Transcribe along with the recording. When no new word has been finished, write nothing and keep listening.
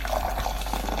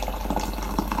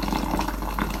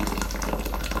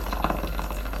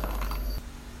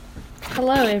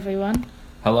Hello, everyone.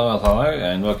 Hello,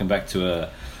 and welcome back to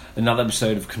another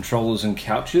episode of Controllers and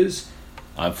Couches.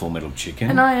 I'm Full Metal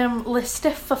Chicken. And I am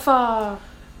Lestifafa.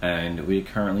 And we're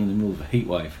currently in the middle of a heat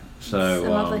wave. So it's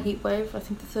another heat wave, I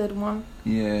think the third one.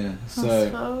 Yeah,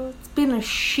 so it's been a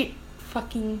shit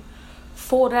fucking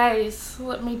 4 days,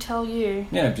 let me tell you.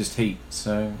 Yeah, just heat.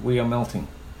 So we are melting.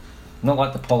 Not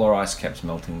like the polar ice caps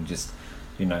melting, just,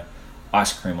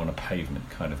 ice cream on a pavement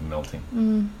kind of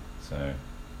melting. So,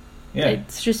 yeah.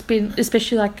 It's just been,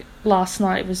 especially like last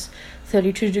night, it was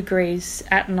 32 degrees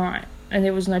at night and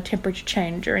there was no temperature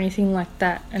change or anything like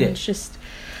that. And it's just,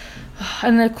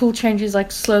 and the cool change is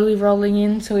like slowly rolling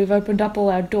in. So we've opened up all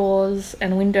our doors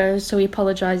and windows. So we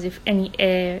apologise if any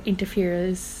air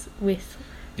interferes with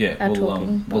our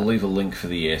talking. We'll leave a link for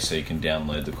the air so you can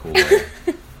download the cool air.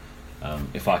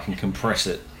 If I can compress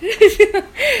it.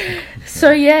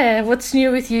 So yeah, what's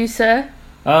new with you, sir?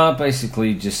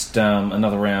 Basically just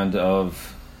another round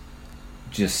of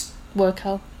just work,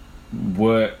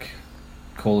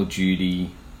 Call of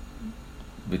Duty,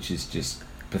 which is just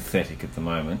pathetic at the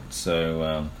moment.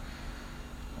 So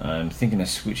I'm thinking of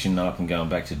switching up and going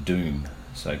back to Doom.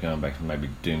 So going back to maybe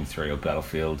Doom 3 or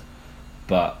Battlefield.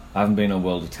 But I haven't been on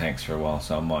World of Tanks for a while,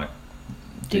 so I might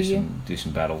do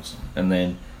some battles. And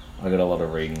then I got a lot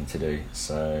of reading to do,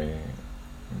 so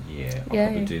I'll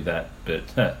probably do that.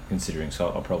 But considering, so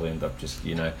I'll probably end up just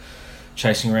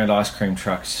chasing around ice cream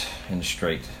trucks in the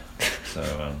street.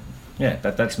 So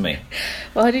that's me.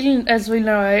 Well, I didn't, as we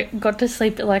know, I got to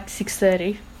sleep at like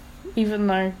 6:30, even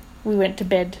though we went to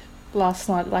bed last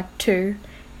night at like 2.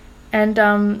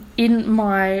 And in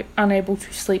my unable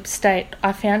to sleep state,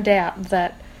 I found out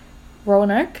that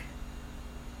Roanoke.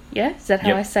 Yeah, is that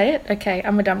how I say it? Okay,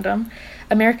 I'm a dum-dum.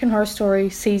 American Horror Story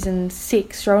Season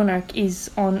 6, Roanoke,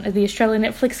 is on the Australian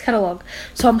Netflix catalogue.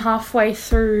 So I'm halfway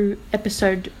through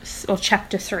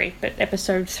Chapter 3, but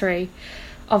Episode 3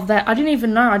 of that. I didn't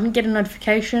even know. I didn't get a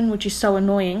notification, which is so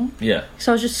annoying. Yeah.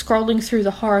 So I was just scrolling through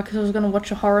the horror because I was going to watch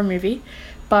a horror movie.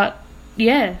 But,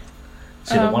 yeah.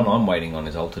 See, the one I'm waiting on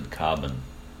is Altered Carbon.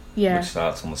 Yeah. Which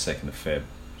starts on the 2nd of Feb.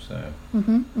 So.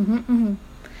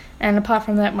 And apart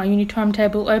from that, my uni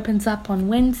timetable opens up on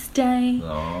Wednesday.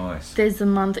 Nice. There's a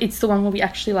month. It's the one where we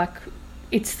actually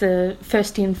it's the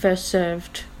first in, first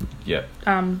served. Yep.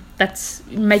 That's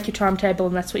make your timetable,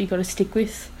 and that's what you got to stick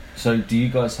with. So, do you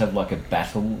guys have like a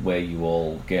battle where you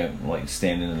all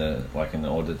stand in an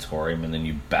auditorium and then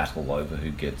you battle over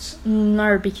who gets?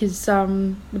 No, because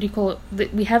what do you call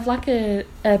it? We have like a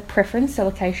preference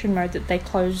allocation mode that they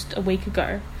closed a week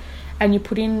ago. And you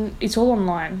put in, it's all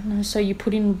online, so you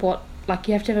put in you have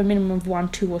to have a minimum of 1,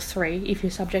 2 or 3 if your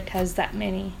subject has that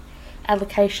many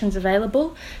allocations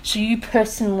available. So you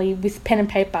personally, with pen and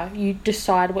paper, you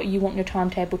decide what you want your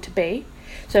timetable to be.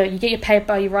 So you get your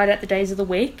paper, you write out the days of the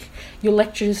week, your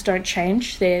lectures don't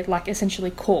change, they're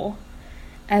essentially core.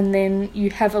 And then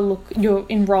you have a look, you're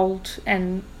enrolled,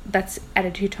 and that's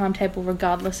added to your timetable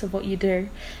regardless of what you do.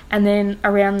 And then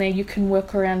around there you can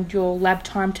work around your lab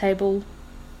timetable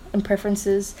and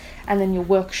preferences, and then your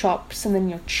workshops, and then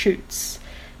your shoots.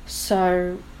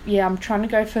 So yeah, I'm trying to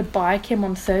go for biochem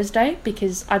on Thursday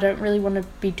because I don't really want to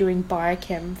be doing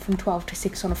biochem from 12 to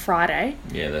 6 on a Friday.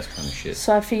 Yeah, that's kind of shit.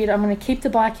 So I figured I'm going to keep the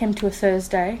biochem to a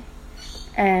Thursday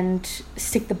and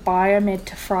stick the biomed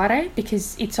to Friday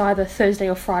because it's either Thursday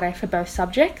or Friday for both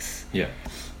subjects. Yeah.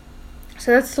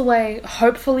 So that's the way,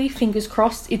 hopefully, fingers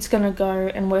crossed, it's going to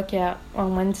go and work out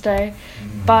on Wednesday.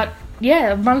 But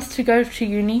yeah, a month to go to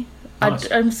uni.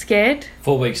 Nice. I'm scared.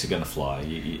 4 weeks are going to fly.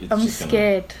 I'm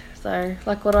scared, though.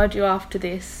 What do I do after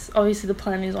this? Obviously, the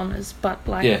plan is honours, but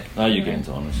you're getting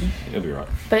to honours. You'll be right.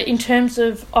 But in terms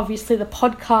of, obviously, the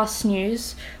podcast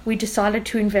news, we decided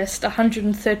to invest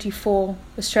 134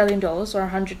 Australian dollars or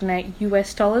 108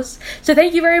 US dollars. So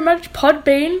thank you very much,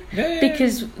 Podbean,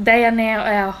 because they are now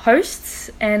our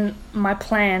hosts, and my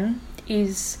plan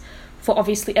is for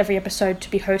obviously every episode to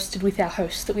be hosted with our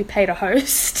host that we pay to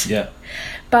host. Yeah.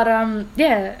 But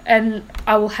and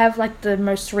I will have the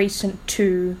most recent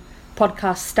 2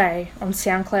 podcasts stay on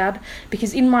SoundCloud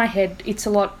because in my head it's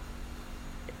a lot.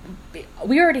 I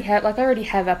already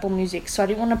have Apple Music, so I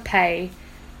didn't want to pay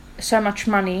so much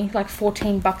money,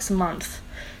 $14 a month,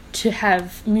 to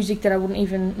have music that I wouldn't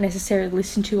even necessarily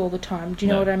listen to all the time. Do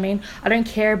you know what I mean? I don't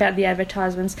care about the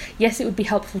advertisements. Yes, it would be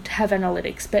helpful to have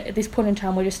analytics, but at this point in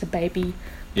time, we're just a baby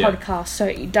podcast, so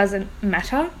it doesn't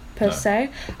matter per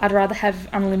se. I'd rather have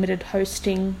unlimited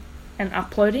hosting and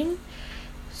uploading.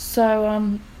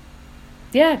 So,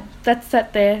 that's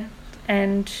that there.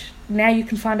 and now you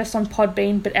can find us on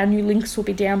Podbean, but our new links will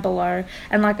be down below.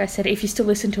 And like I said, if you still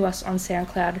listen to us on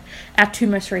SoundCloud, our 2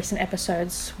 most recent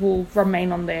episodes will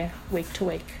remain on there week to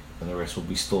week. And the rest will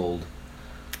be stalled.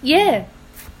 Yeah.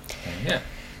 Yeah.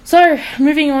 So,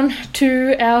 moving on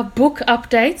to our book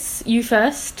updates. You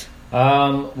first.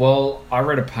 Well, I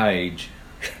read a page.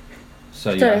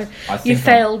 So yeah, I think you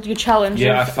failed your challenge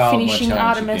I of failed my finishing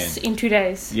challenge Artemis again. in 2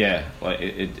 days. Yeah, like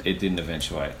it didn't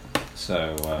eventuate.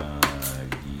 So,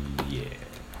 yeah.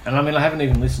 And I mean, I haven't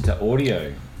even listened to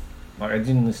audio. Like, I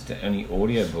didn't listen to any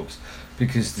audio books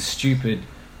because the stupid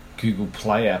Google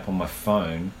Play app on my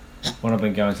phone, when I've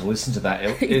been going to listen to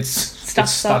that, it's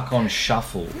stuck on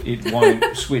shuffle. It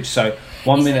won't switch. So,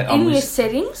 one minute I'm in your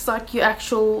settings, like your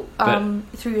actual,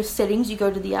 through your settings, you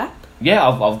go to the app? Yeah,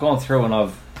 I've gone through and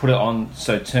I've put it on,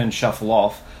 so turn shuffle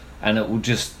off, and it will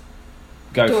just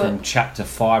go from chapter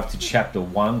 5 to chapter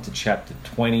 1 to chapter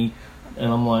 20,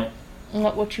 and I'm like...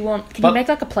 Not what you want. Can you make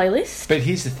like a playlist? But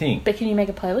here's the thing. But can you make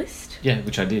a playlist? Yeah,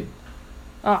 which I did.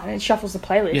 Oh, and it shuffles the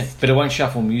playlist. Yeah, but it won't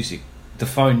shuffle music. The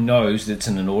phone knows that it's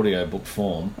in an audiobook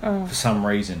form for some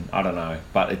reason. I don't know,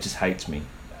 but it just hates me.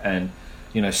 And,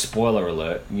 you know, spoiler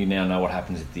alert, you now know what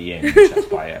happens at the end.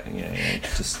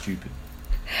 It's just stupid.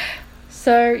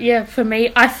 So, yeah, for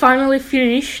me, I finally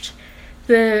finished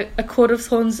the A Court of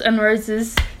Thorns and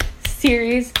Roses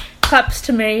series. Claps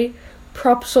to me.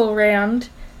 Props all round.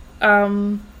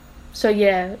 So,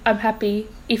 yeah, I'm happy.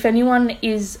 If anyone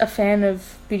is a fan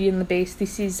of Beauty and the Beast,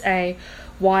 this is a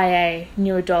YA,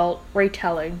 new adult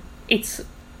retelling. It's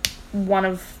one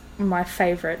of my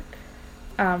favourite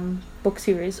book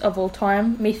series of all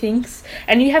time, methinks.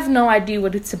 And you have no idea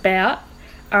what it's about.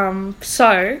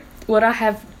 So, what I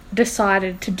have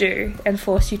decided to do and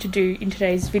force you to do in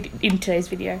today's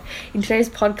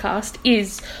podcast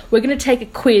is we're going to take a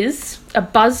quiz, a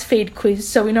BuzzFeed quiz,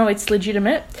 so we know it's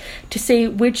legitimate, to see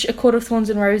which A Court of Thorns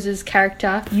and Roses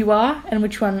character you are and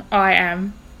which one I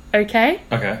am. Okay?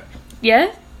 Okay.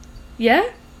 Yeah? Yeah?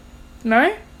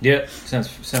 No? Yeah, sounds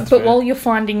But fair. while you're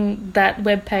finding that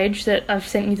webpage that I've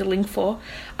sent you the link for,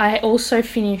 I also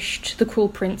finished The Cruel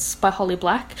Prince by Holly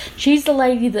Black. She's the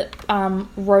lady that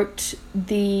wrote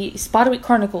the Spiderwick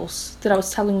Chronicles that I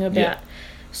was telling you about. Yeah.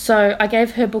 So I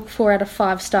gave her book 4 out of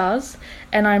 5 stars,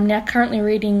 and I'm now currently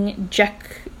reading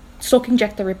Stalking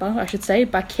Jack the Ripper, I should say,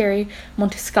 by Kerry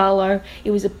Montescalo.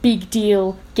 It was a big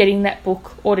deal getting that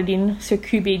book ordered in through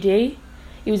QBD.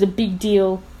 It was a big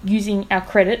deal using our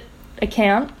credit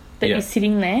account that is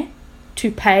sitting there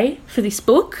to pay for this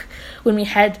book when we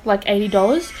had like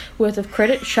 $80 worth of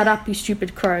credit. Shut up, you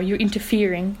stupid crow. You're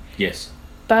interfering. Yes.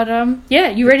 But, yeah,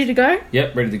 you ready to go?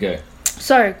 Yep, ready to go.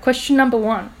 So, question number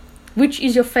 1. Which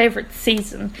is your favourite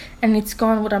season? And it's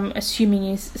gone what I'm assuming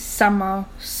is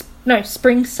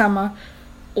spring, summer,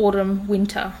 autumn,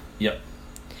 winter. Yep.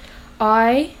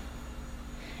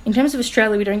 In terms of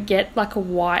Australia, we don't get like a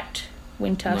white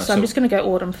winter, so I'm just going to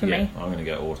go autumn for me. I'm going to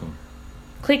go autumn.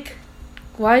 Click.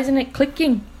 Why isn't it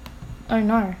clicking? Oh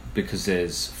no. Because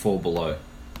there's 4 below.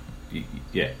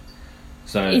 Yeah.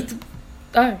 So...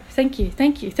 thank you.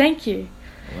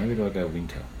 Maybe do I go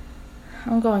winter?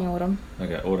 I'm going autumn.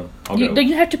 Okay, autumn.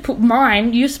 You have to put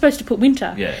mine. You're supposed to put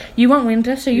winter. Yeah. You want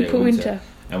winter, so you put winter.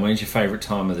 And when's your favourite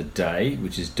time of the day,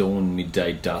 which is dawn,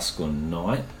 midday, dusk, or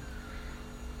night?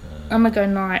 I'm going to go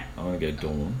night. I'm going to go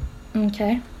dawn.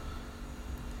 Okay.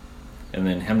 And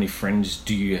then how many friends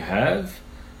do you have?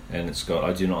 And it's got,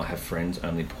 I do not have friends,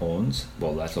 only pawns.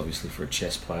 Well, that's obviously for a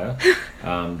chess player.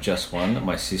 Just one.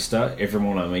 My sister.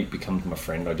 Everyone I meet becomes my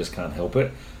friend. I just can't help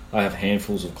it. I have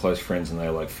handfuls of close friends and they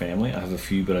are like family. I have a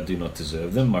few, but I do not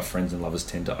deserve them. My friends and lovers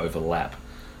tend to overlap.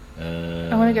 I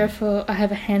want to go for, I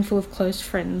have a handful of close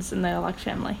friends and they are like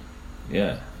family.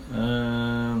 Yeah.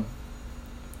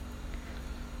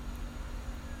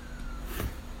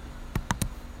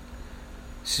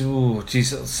 So,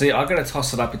 geez, see, I've got to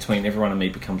toss it up between everyone I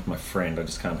meet becomes my friend. I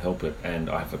just can't help it. And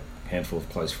I have a handful of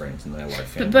close friends and they're like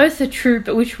family. But both are true,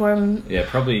 but which one? Yeah,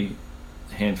 probably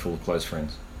a handful of close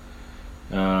friends.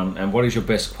 And what is your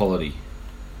best quality?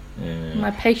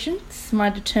 My patience, my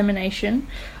determination.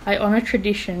 I honour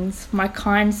traditions, my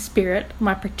kind spirit,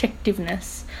 my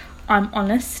protectiveness. I'm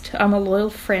honest, I'm a loyal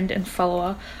friend and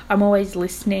follower. I'm always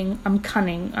listening, I'm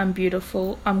cunning, I'm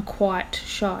beautiful, I'm quite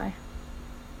shy.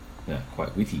 Yeah,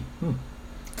 quite witty.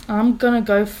 I'm going to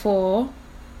go for,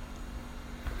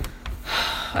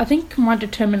 I think, my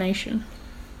determination.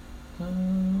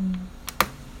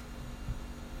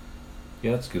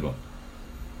 Yeah, that's a good one.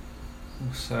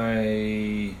 I'll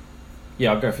say...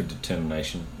 Yeah, I'll go for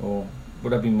determination. Or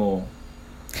would I be more...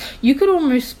 You could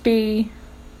almost be...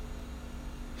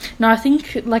 No, I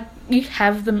think, like, you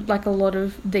have them like a lot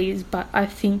of these, but I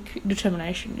think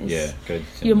determination is good.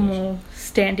 your more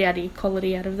standouty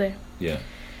quality out of there. Yeah.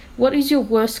 What is your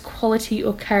worst quality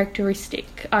or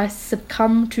characteristic? I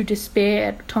succumb to despair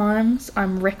at times.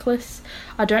 I'm reckless.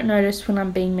 I don't notice when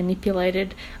I'm being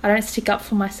manipulated. I don't stick up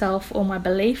for myself or my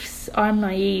beliefs. I'm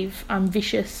naive. I'm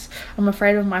vicious. I'm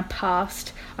afraid of my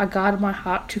past. I guard my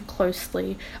heart too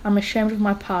closely. I'm ashamed of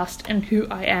my past and who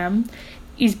I am.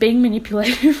 Is being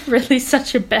manipulated really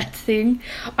such a bad thing?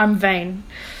 I'm vain.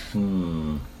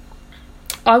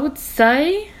 I would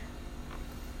say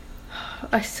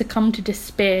I succumb to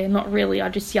despair. Not really, I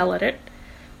just yell at it.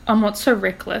 I'm not so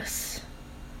reckless.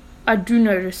 I do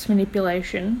notice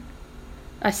manipulation.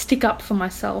 I stick up for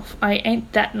myself. I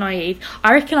ain't that naive.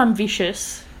 I reckon I'm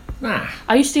vicious. Nah.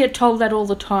 I used to get told that all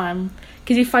the time.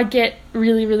 Because if I get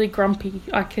really, really grumpy,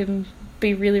 I can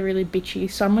be really, really bitchy.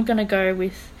 So I'm going to go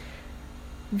with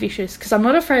vicious. Because I'm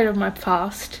not afraid of my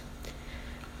past.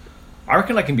 I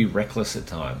reckon I can be reckless at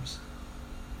times.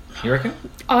 You reckon?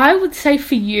 I would say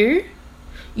for you,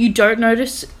 you don't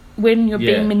notice when you're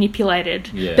being manipulated.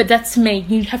 Yeah. But that's me.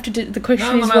 You have to do, the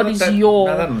question is what is that, your...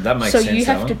 that makes so sense. So you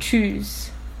have to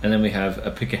choose. And then we have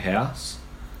a pick a house.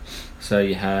 So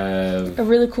you have... A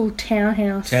really cool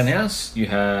townhouse. Townhouse. You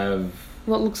have...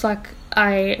 What looks like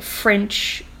a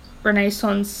French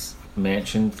Renaissance...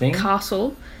 mansion thing.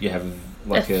 Castle. You have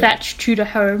like a thatched Tudor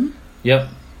home. Yep.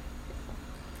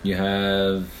 You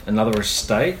have another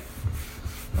estate.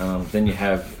 Then you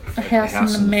have a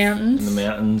house in the mountains. In the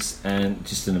mountains, and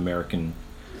just an American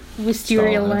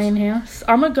Wisteria Lane house.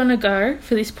 I'm going to go,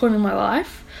 for this point in my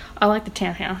life, I like the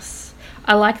townhouse.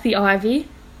 I like the ivy,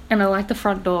 and I like the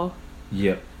front door.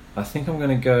 Yep. I think I'm going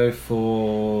to go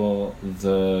for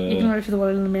the... You're going to go for the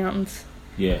one in the mountains.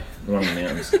 Yeah, the one in the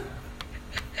mountains.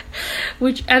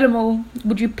 Which animal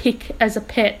would you pick as a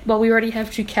pet? Well, we already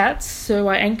have 2 cats, so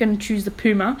I ain't going to choose the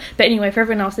puma. But anyway, for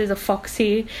everyone else, there's a fox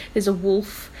here, there's a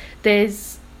wolf,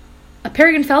 there's a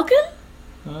peregrine falcon?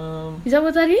 Is that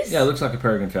what that is? Yeah, it looks like a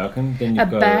peregrine falcon. Then you've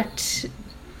got bat,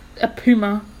 a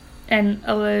puma, and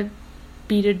a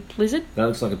bearded lizard. That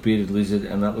looks like a bearded lizard,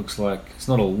 and that looks like... It's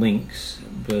not a lynx,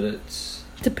 but it's...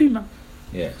 It's a puma.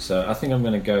 Yeah, so I think I'm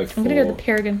going to go for... I'm going to go with the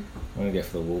peregrine. I'm going to go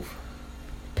for the wolf.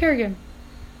 Peregrine.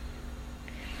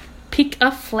 Pick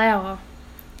a flower.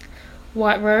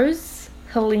 White rose,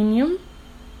 helenium,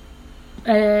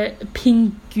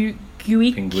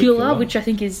 pinguicula, which I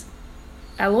think is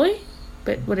aloe,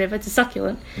 but whatever, it's a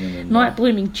succulent. Night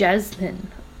blooming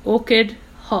jasmine, orchid,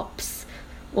 hops,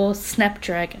 or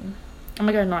snapdragon. I'm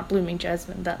going to go night blooming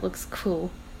jasmine. That looks cool.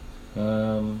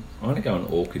 I'm going to go an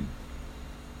orchid.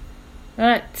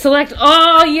 Alright, select.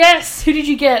 Oh, yes! Who did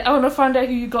you get? I want to find out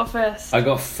who you got first. I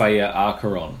got Feyre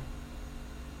Archeron.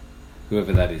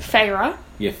 Whoever that is. Feyre?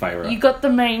 Yeah, Feyre. You got the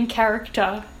main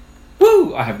character.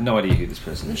 Woo! I have no idea who this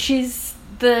person is. She's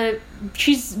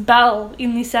Belle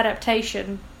in this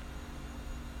adaptation.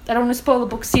 I don't want to spoil the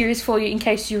book series for you in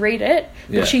case you read it,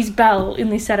 but she's Belle in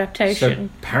this adaptation.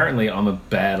 So apparently I'm a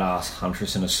badass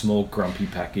huntress in a small grumpy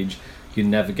package. You're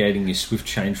navigating your swift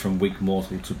change from weak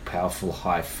mortal to powerful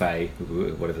high fae,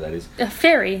 whatever that is. A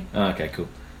fairy. Oh, okay, cool.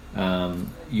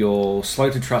 You're slow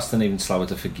to trust and even slower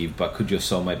to forgive, but could your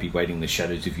soulmate be waiting in the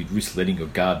shadows if you'd risk letting your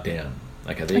guard down?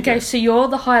 Okay, there you go. Okay, so you're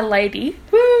the High Lady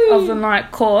of the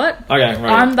Night Court. Okay, right.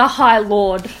 I'm the High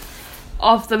Lord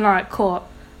of the Night Court.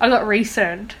 I got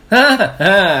recerned.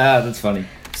 That's funny.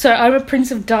 So I'm a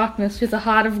Prince of Darkness with a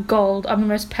heart of gold. I'm the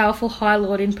most powerful High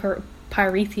Lord in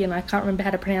Pyrethian. I can't remember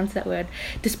how to pronounce that word.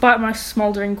 Despite my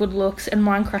smouldering good looks and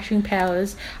mind-crushing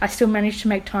powers, I still manage to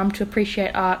make time to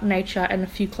appreciate art, nature, and a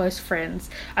few close friends.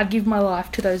 I give my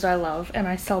life to those I love, and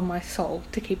I sell my soul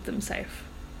to keep them safe.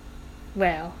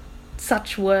 Wow.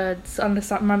 Such words on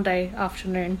a Monday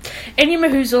afternoon. Any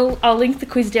Mahoozle, I'll link the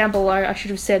quiz down below. I should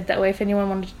have said that way if anyone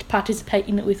wanted to participate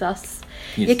in it with us.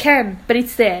 Yes. You can, but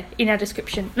it's there in our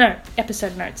description. No,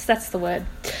 episode notes. That's the word.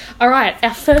 All right,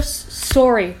 our first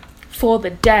story for the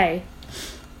day.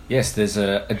 Yes, there's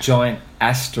a giant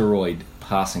asteroid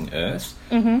passing Earth.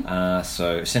 Mm-hmm.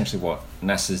 So essentially what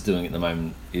NASA's doing at the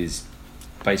moment is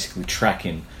basically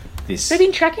tracking this. They've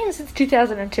been tracking since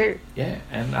 2002. Yeah,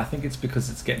 and I think it's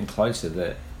because it's getting closer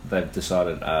that they've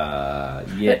decided,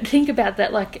 But think about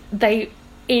that, like,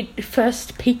 it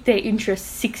first piqued their interest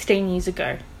 16 years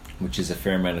ago. Which is a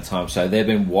fair amount of time. So they've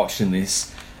been watching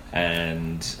this,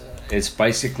 and it's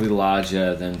basically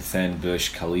larger than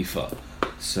Burj Khalifa.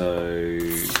 So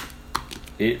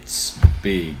it's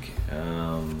big,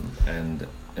 and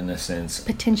in a sense...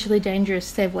 potentially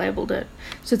dangerous, they've labelled it.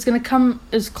 So it's going to come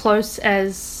as close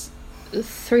as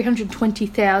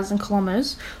 320,000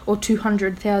 kilometres or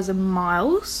 200,000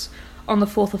 miles on the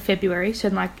 4th of February, so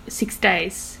in like 6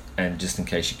 days. And just in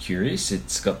case you're curious,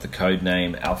 it's got the code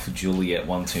name Alpha Juliet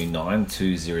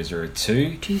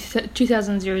 1292002.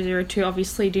 2002,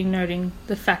 obviously denoting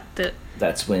the fact that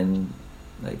That's when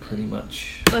they pretty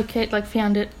much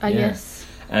found it, I guess.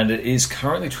 And it is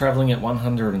currently travelling at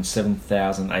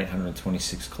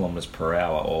 107,826 kilometres per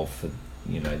hour, or for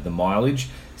the mileage,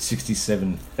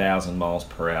 67,000 miles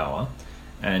per hour.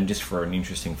 And just for an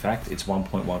interesting fact, it's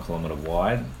 1.1 kilometre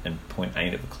wide and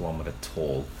 0.8 of a kilometre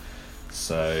tall.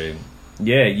 So,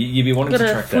 yeah, you'd be wanting to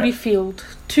track that. Got a footy field.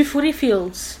 2 footy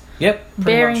fields. Yep,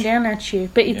 bearing down at you.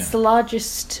 But it's the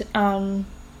largest...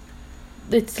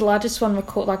 it's the largest one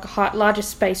largest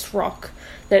space rock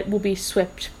that will be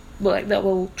swept... that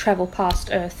will travel past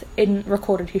Earth in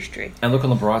recorded history. And look on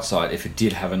the bright side, if it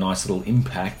did have a nice little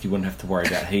impact, you wouldn't have to worry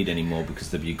about heat anymore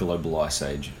because there'd be a global ice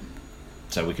age.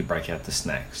 So we could break out the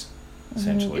snacks,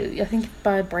 essentially. I think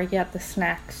by break out the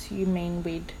snacks, you mean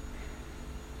we'd...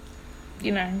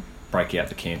 break out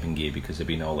the camping gear because there'd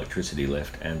be no electricity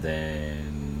left, and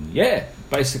then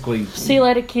basically see you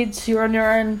later, kids. You're on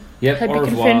your own. Yep. Hope you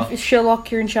can fend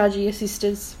Sherlock. You're in charge of your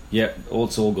sisters. Yep.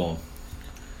 It's all gone.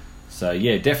 So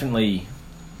definitely,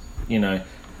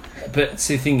 But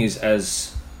see, the thing is,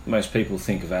 as most people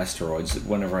think of asteroids,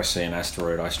 whenever I see an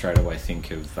asteroid, I straight away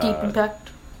think of Deep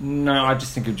Impact. No, I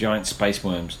just think of giant space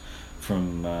worms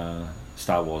from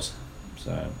Star Wars.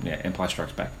 So Empire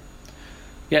Strikes Back.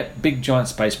 Yeah, big giant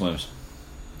space worms.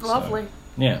 Lovely.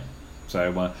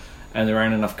 So, and there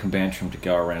ain't enough Combantrum to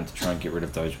go around to try and get rid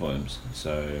of those worms.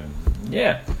 So,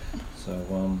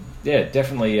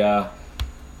 definitely,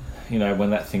 when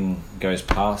that thing goes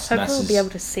past, hopefully we'll be able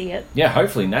to see it. Yeah,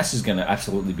 hopefully NASA's going to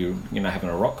absolutely be, having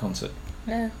a rock concert.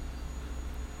 Yeah.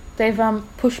 They've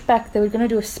pushed back. They were going to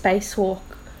do a spacewalk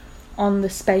on the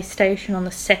space station on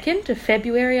the 2nd of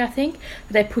February, I think.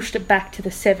 But they pushed it back to the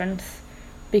 7th.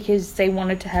 Because they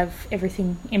wanted to have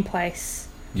everything in place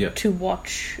to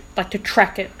watch, to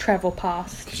track it, travel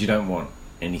past. Because you don't want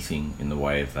anything in the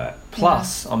way of that.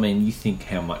 Plus, you think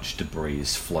how much debris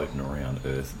is floating around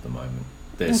Earth at the moment.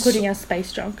 Including our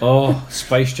space junk. Oh,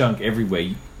 space junk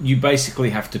everywhere. You basically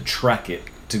have to track it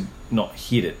to not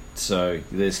hit it. So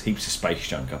there's heaps of space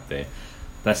junk up there.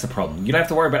 That's the problem. You don't have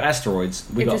to worry about asteroids.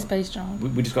 Just space junk.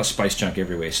 We just got space junk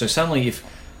everywhere. So suddenly if,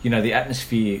 the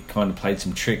atmosphere kind of played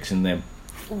some tricks and then...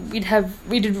 we'd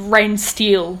rain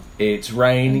steel. It's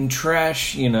raining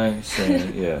trash, so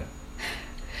yeah.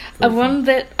 One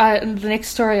that the next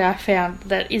story I found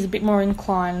that is a bit more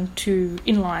inline,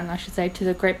 to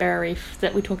the Great Barrier Reef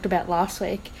that we talked about last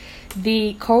week.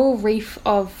 The coral reef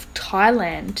of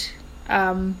Thailand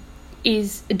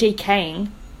is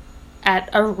decaying at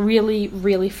a really,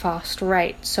 really fast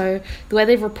rate. So the way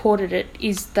they've reported it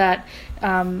is that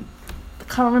I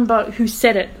can't remember who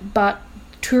said it, but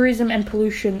tourism and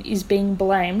pollution is being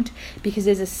blamed because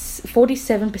there's a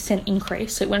 47%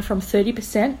 increase. So it went from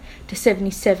 30% to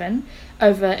 77%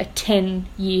 over a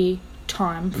 10-year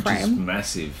time frame. Which is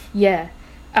massive. Yeah.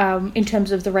 In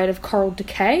terms of the rate of coral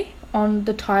decay on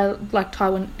the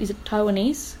Taiwan, is it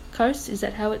Taiwanese coast? Is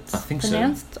that how it's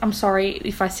pronounced? So. I'm sorry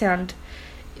if I sound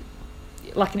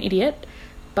like an idiot,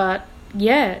 but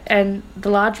and the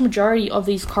large majority of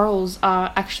these corals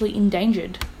are actually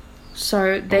endangered.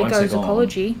 So there goes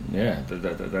ecology.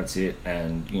 That's it.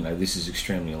 And, this is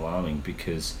extremely alarming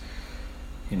because,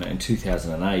 in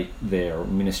 2008, their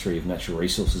Ministry of Natural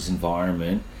Resources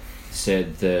Environment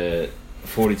said that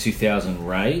 42,000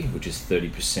 ray, which is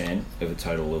 30% of a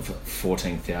total of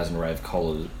 14,000 ray of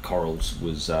corals,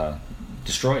 was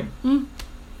destroyed. Mm.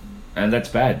 And that's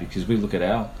bad because we look at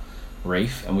our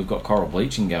reef and we've got coral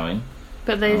bleaching going.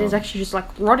 But there's actually just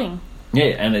rotting. Yeah,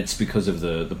 and it's because of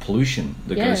the pollution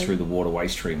that goes through the water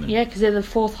waste treatment. Yeah, because they're the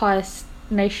 4th highest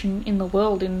nation in the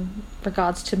world in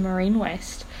regards to marine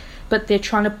waste. But they're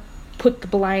trying to put the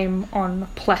blame on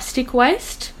plastic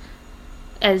waste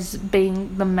as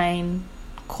being the main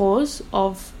cause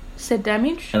of said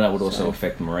damage. And that would also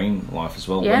affect marine life as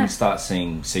well. Yeah. When you start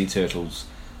seeing sea turtles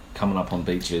coming up on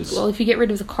beaches... Well, if you get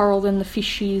rid of the coral, then the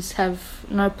fishies have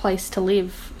no place to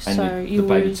live. And so the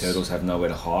baby turtles have nowhere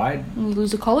to hide. You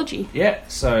lose ecology. Yeah,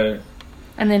 so...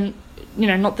 And then,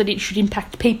 not that it should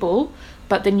impact people,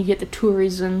 but then you get the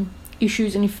tourism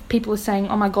issues. And if people are saying,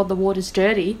 oh my God, the water's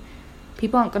dirty,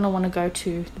 people aren't going to want to go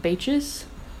to the beaches.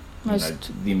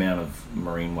 The amount of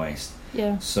marine waste.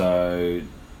 Yeah. So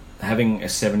having a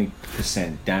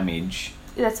 70% damage...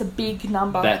 That's a big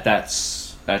number.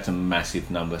 That's a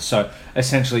massive number. So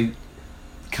essentially,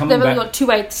 they've only got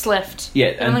 2/8 left.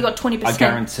 Yeah, they've only got 20%. I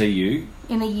guarantee you,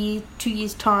 in a year, 2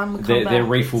 years' time, their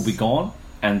reef will be gone,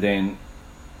 and then,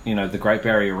 the Great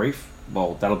Barrier Reef,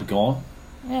 well, that'll be gone,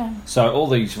 Yeah. So all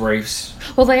these reefs.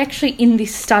 Well, they actually, in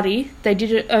this study, they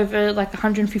did it over like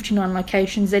 159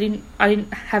 locations. I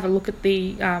didn't have a look at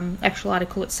the actual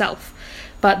article itself,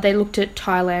 but they looked at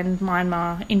Thailand,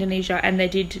 Myanmar, Indonesia, and they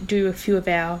did do a few of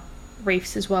our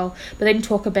reefs as well. But they didn't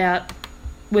talk about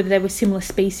whether they were similar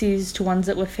species to ones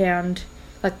that were found,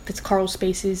 like the coral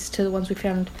species to the ones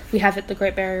we have at the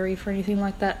Great Barrier Reef or anything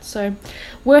like that. So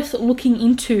worth looking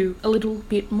into a little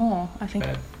bit more, I think.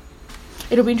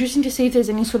 It'll be interesting to see if there's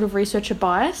any sort of researcher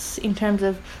bias in terms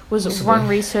of was it one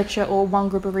researcher or one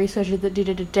group of researchers that did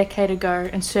it a decade ago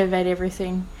and surveyed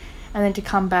everything, and then to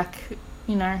come back,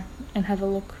 you know, and have a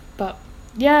look. But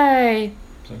yay!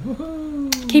 So,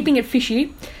 woohoo! Keeping it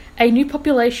fishy, a new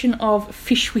population of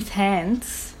fish with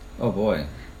hands. Oh boy.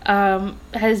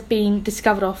 Has been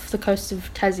discovered off the coast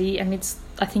of Tassie, and it's,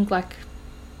 I think, like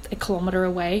a kilometre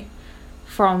away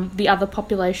from the other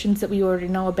populations that we already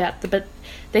know about. But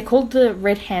they're called the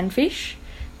red handfish,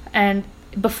 and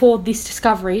before this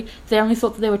discovery, they only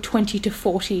thought that there were 20 to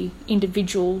 40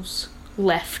 individuals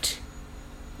left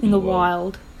in the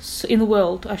wild. So, in the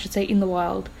world, I should say, in the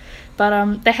wild.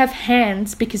 But they have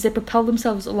hands because they propel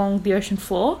themselves along the ocean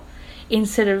floor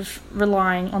instead of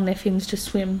relying on their fins to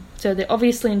swim. So they're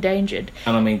obviously endangered.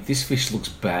 And I mean, this fish looks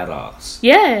badass.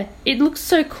 Yeah, it looks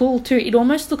so cool too. It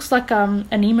almost looks like a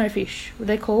Nemo fish. What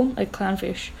do they call them? A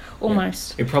clownfish.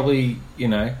 Almost. Yeah. It probably, you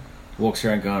know, walks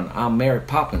around going, I'm Mary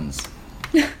Poppins.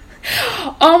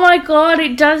 Oh my god,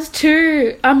 it does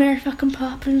too. I'm Mary fucking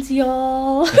Poppins,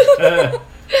 y'all.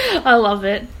 I love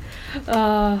it.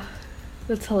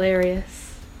 That's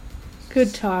hilarious.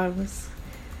 Good times.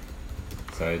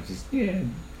 So just, yeah,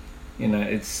 you know,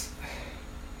 it's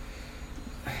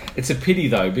a pity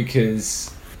though,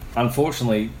 because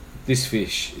unfortunately this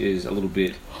fish is a little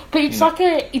bit... But it's like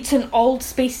it's an old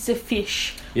species of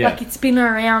fish. Yeah. Like it's been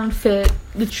around for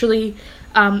literally,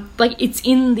 like it's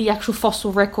in the actual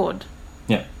fossil record.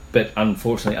 Yeah, but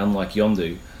unfortunately, unlike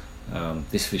Yondu,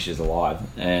 this fish is alive,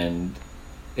 and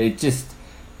it just...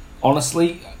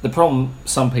 Honestly, the problem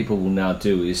some people will now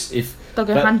do is if... They'll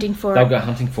go hunting for it. They'll go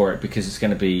hunting for it because it's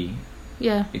going to be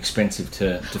expensive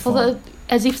to Although, find.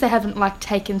 as if they haven't like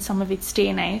taken some of its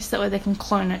DNA, so that way they can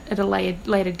clone it at a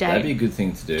later date. That'd be a good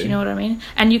thing to do. Do you know what I mean?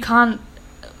 And you can't,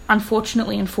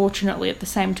 unfortunately and fortunately at the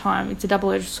same time, it's a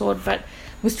double-edged sword, but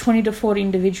with 20 to 40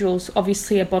 individuals,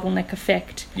 obviously a bottleneck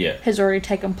effect has already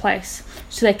taken place.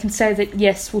 So they can say that,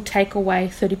 yes, we'll take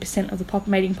away 30% of the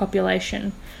mating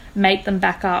population, mate them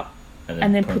back up,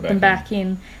 and then put them back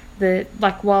in the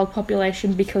like wild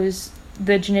population because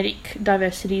the genetic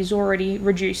diversity is already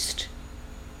reduced.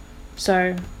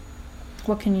 So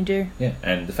what can you do? Yeah,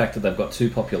 and the fact that they've got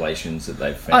two populations that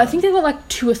they've found. I think there were like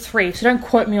 2 or 3, so don't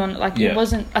quote me on it. Like it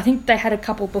wasn't... I think they had a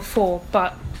couple before,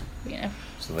 but yeah.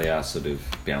 So they are sort of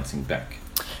bouncing back.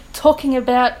 Talking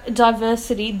about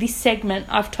diversity, this segment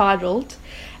I've titled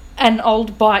An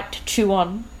Old Bite to Chew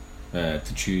On. To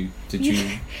chew.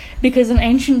 Because an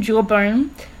ancient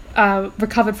jawbone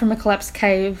recovered from a collapsed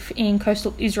cave in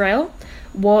coastal Israel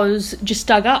was just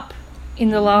dug up in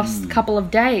the last couple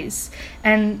of days,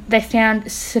 and they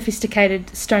found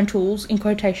sophisticated stone tools in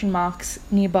quotation marks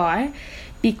nearby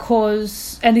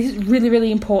because, and this is really,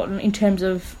 really important in terms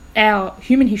of our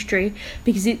human history,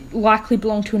 because it likely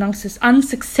belonged to an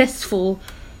unsuccessful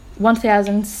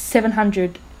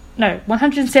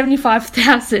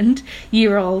 175,000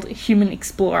 year old human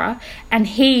explorer, and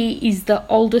he is the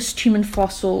oldest human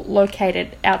fossil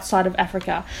located outside of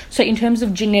Africa. So in terms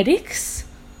of genetics,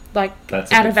 like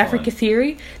out of Africa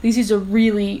theory, this is a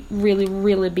really, really,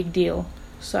 really big deal.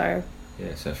 So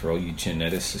yeah, so for all you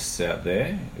geneticists out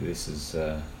there, this is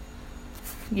a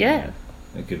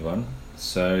good one.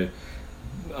 So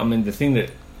I mean, the thing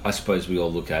that I suppose we all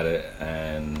look at it,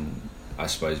 and I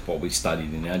suppose what we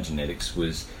studied in our genetics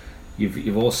was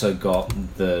you've also got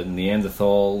the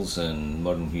Neanderthals and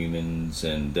modern humans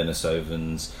and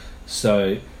Denisovans.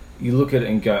 So you look at it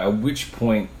and go, at which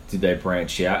point did they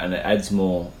branch out? And it adds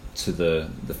more to the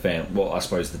I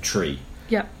suppose the tree.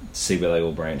 Yeah. See where they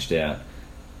all branched out.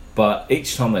 But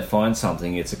each time they find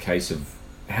something, it's a case of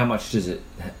how much does it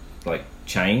like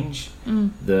change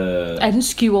and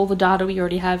skew all the data we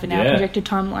already have in our projected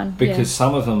timeline, because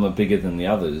some of them are bigger than the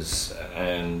others,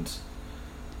 and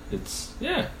it's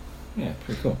pretty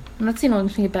cool. And that's the annoying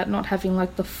thing about not having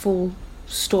like the full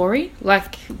story.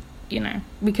 Like, you know,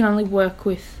 we can only work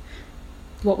with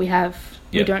what we have.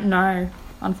 We don't know,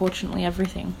 unfortunately,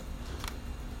 everything,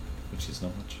 which is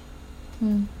not much.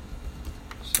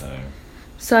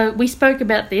 So we spoke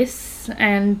about this,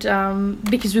 and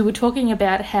because we were talking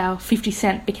about how 50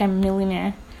 Cent became a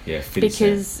millionaire Yeah, 50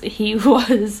 because he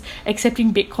was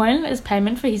accepting Bitcoin as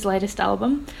payment for his latest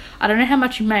album. I don't know how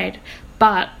much he made,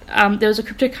 but there was a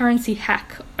cryptocurrency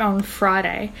hack on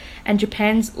Friday, and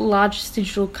Japan's largest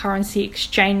digital currency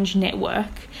exchange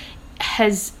network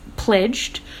has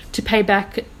pledged to pay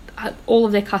back all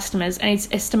of their customers, and it's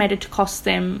estimated to cost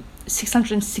them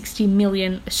 660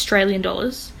 million Australian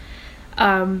dollars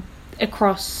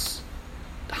across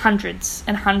hundreds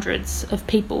and hundreds of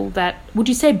people that, would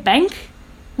you say, bank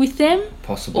with them?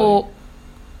 Possibly. Or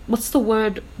what's the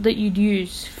word that you'd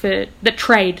use for that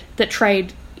trade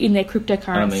in their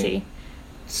cryptocurrency?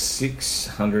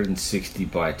 660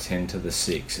 by 10 to the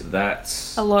 6.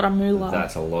 That's a lot of moolah.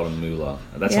 That's a lot of moolah.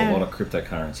 That's a lot of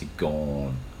cryptocurrency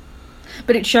gone.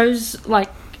 But it shows, like,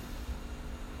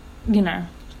 you know,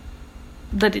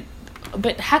 that it...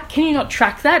 But how can you not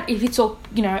track that if it's all,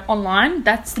 you know, online?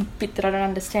 That's the bit that I don't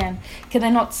understand. Can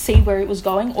they not see where it was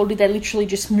going? Or did they literally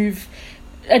just move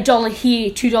 $1 here,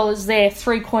 $2 there,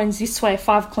 3 coins this way,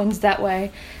 5 coins that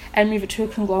way, and move it to a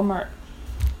conglomerate?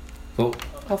 Well,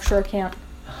 offshore account.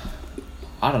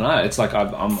 I don't know. It's like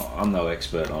I'm no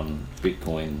expert on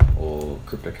Bitcoin or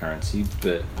cryptocurrency,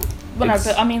 but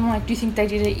I mean, like, do you think they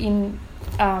did it in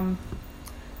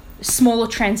smaller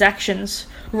transactions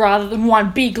rather than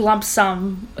one big lump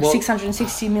sum,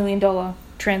 $660 million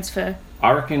transfer?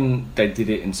 I reckon they did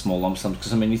it in small lump sums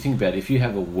because, I mean, you think about it, if you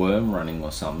have a worm running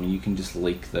or something, you can just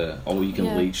leach the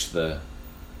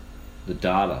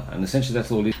data, and essentially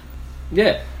that's all it is.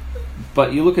 Yeah.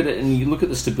 But you look at it and you look at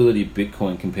the stability of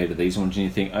Bitcoin compared to these ones, and you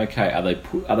think, okay, are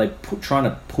they trying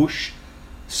to push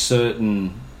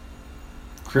certain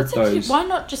cryptos? Why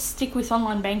not just stick with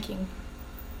online banking?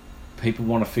 People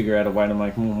want to figure out a way to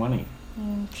make more money.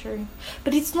 True,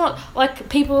 but it's not like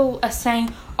people are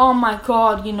saying, "Oh my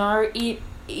god, you know,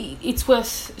 it's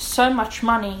worth so much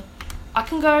money. I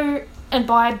can go and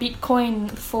buy a Bitcoin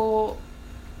for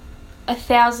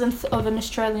 1,000th of an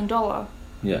Australian dollar."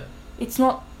 Yeah, it's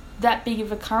not that big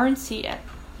of a currency yet.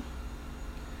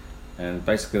 And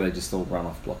basically, they just all run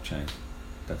off blockchain.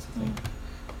 That's the thing.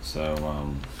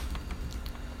 So,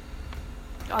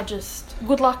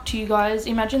 good luck to you guys.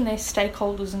 Imagine their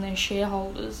stakeholders and their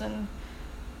shareholders, and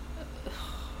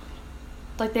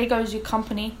like, there goes your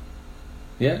company.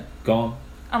 Yeah, gone.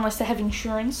 Unless they have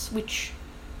insurance, which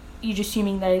you would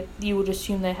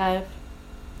assume they have.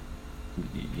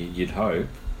 You'd hope.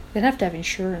 They'd have to have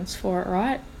insurance for it,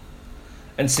 right?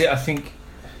 And see, I think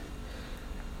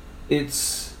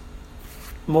it's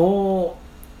more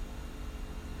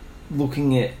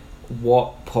looking at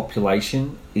what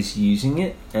population is using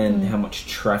it and how much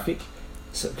traffic.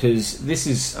 Because this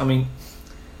is, I mean,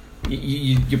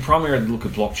 you primarily look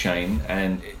at blockchain,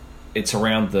 and it's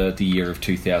around the year of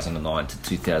 2009 to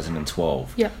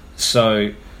 2012. Yeah.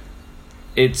 So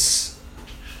it's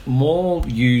more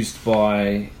used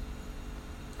by,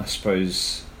 I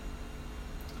suppose,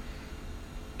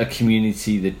 a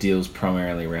community that deals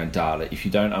primarily around data. If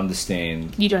you don't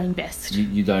understand... You don't invest.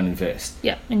 You don't invest.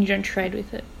 Yeah, and you don't trade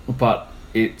with it. But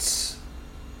it's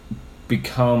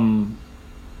become...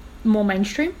 More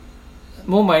mainstream?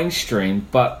 More mainstream,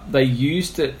 but they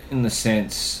used it in the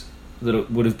sense that it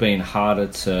would have been harder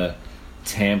to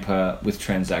tamper with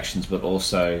transactions, but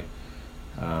also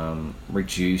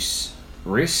reduce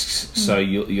risks. So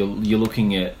you're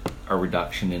looking at a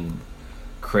reduction in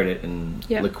credit and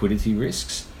liquidity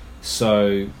risks.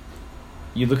 So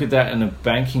you look at that in a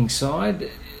banking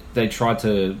side, they tried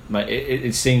to make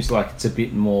it seems like it's a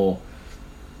bit more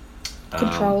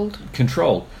controlled.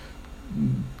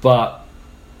 But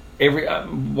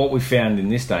what we found in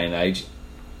this day and age,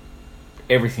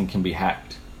 everything can be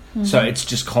hacked. So it's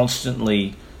just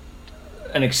constantly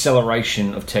an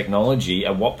acceleration of technology.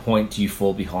 At what point do you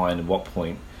fall behind? At what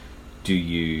point do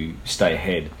you stay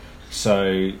ahead?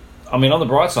 So, I mean, on the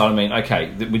bright side, I mean,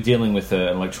 okay, we're dealing with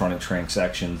electronic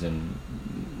transactions and,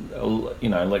 you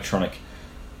know, electronic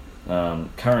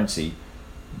currency.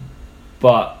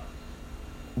 But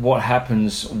what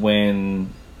happens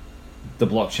when the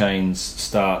blockchains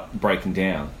start breaking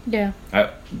down? Yeah.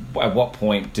 At what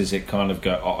point does it kind of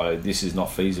go, uh-oh, this is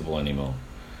not feasible anymore?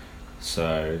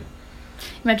 So...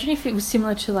 Imagine if it was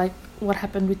similar to, like, what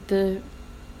happened with the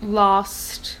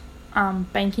last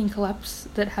banking collapse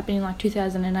that happened in, like,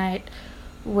 2008,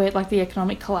 where, like, the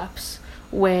economic collapse,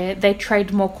 where they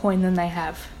trade more coin than they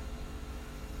have.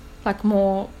 Like,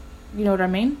 more, you know what I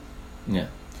mean? Yeah.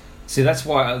 See, that's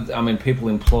why, I mean, people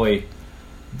employ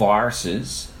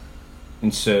viruses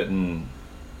in certain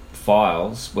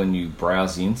files when you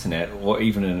browse the internet, or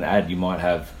even in an ad, you might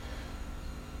have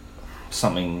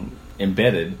something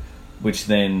embedded, which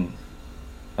then,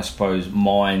 I suppose,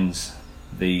 mines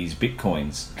these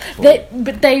bitcoins.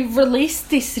 But they released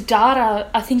this data,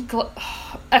 I think,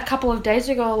 a couple of days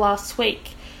ago or last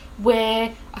week,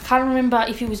 where I can't remember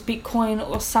if it was Bitcoin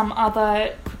or some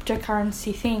other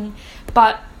cryptocurrency thing,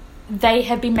 but they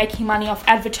have been making money off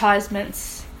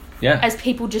advertisements as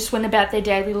people just went about their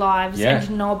daily lives and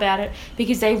didn't know about it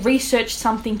because they researched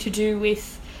something to do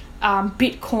with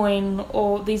Bitcoin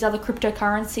or these other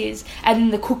cryptocurrencies, and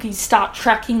then the cookies start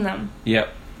tracking them.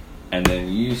 Yep. And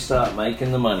then you start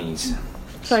making the monies.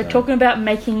 So talking about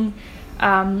making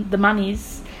the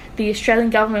monies, the Australian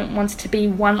government wants to be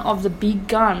one of the big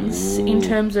guns in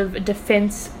terms of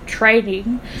defence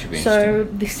trading. So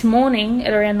this morning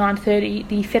at around 9:30,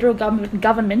 the federal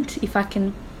government, if I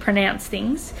can pronounce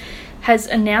things, has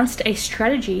announced a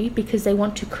strategy because they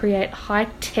want to create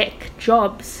high-tech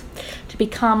jobs to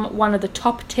become one of the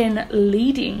top 10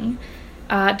 leading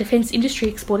defence industry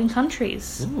exporting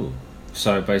countries. Ooh.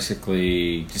 So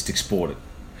basically, just export it.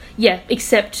 Yeah,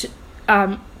 except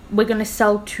we're going to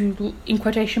sell to, in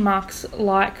quotation marks,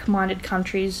 like-minded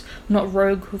countries, not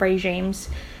rogue regimes.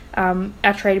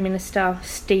 Our Trade Minister,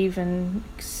 Stephen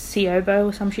Siobo,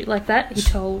 or some shit like that, he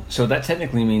told... So would that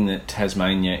technically mean that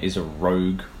Tasmania is a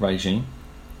rogue regime?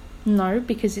 No,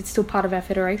 because it's still part of our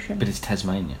federation. But it's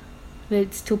Tasmania. But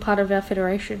it's still part of our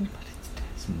federation. But it's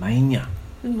Tasmania.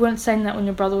 You weren't saying that when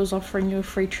your brother was offering you a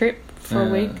free trip for a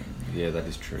week. Yeah, that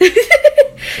is true.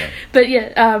 But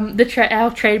yeah,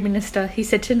 our Trade Minister, he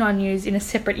said to Nine News in a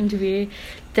separate interview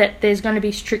that there's going to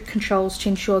be strict controls to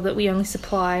ensure that we only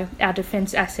supply our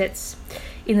defence assets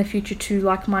in the future to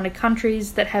like-minded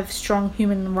countries that have strong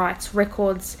human rights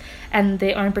records and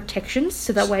their own protections,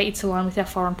 so that way it's aligned with our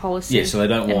foreign policy. Yeah, so they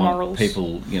don't want morals.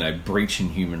 people, breaching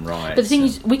human rights. But the thing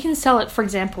is, we can sell it, for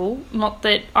example, not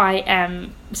that I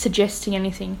am suggesting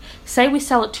anything, say we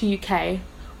sell it to UK.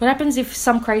 What happens if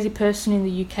some crazy person in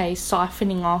the UK is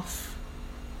siphoning off,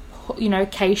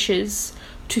 caches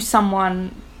to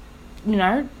someone,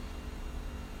 But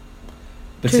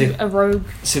a rogue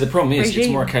See, the problem is, regime.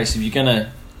 It's more a case of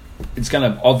it's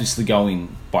gonna obviously go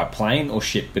in by plane or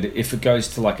ship, but if it goes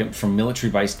to from military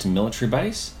base to military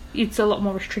base... It's a lot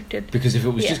more restricted. Because if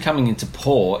it was just coming into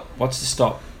port, what's to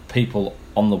stop people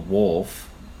on the wharf...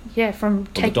 Yeah, from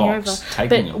taking over.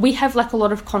 But we have a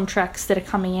lot of contracts that are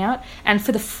coming out, and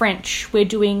for the French, we're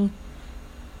doing.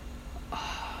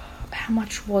 How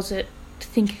much was it? I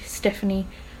think, Stephanie,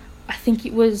 I think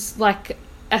it was a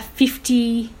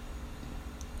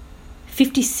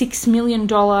 $56 million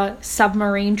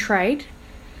submarine trade.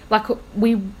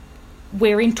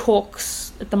 We're in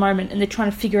talks at the moment, and they're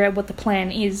trying to figure out what the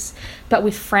plan is. But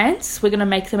with France, we're going to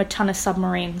make them a ton of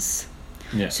submarines.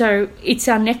 Yeah. So it's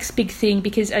our next big thing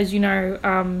because, as you know,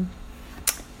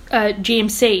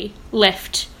 GMC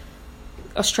left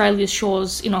Australia's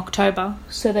shores in October,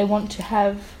 so they want to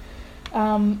have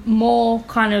more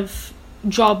kind of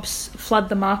jobs flood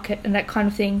the market and that kind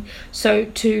of thing. So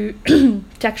to to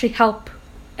actually help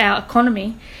our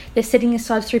economy, they're setting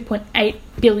aside 3.8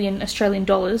 billion Australian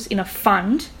dollars in a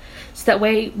fund, so that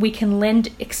way we can lend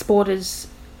exporters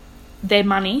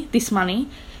this money.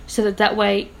 So that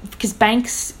way, because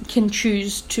banks can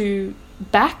choose to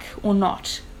back or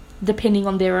not, depending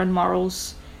on their own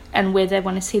morals and where they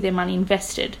want to see their money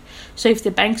invested. So if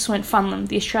the banks won't fund them,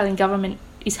 the Australian government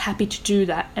is happy to do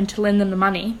that and to lend them the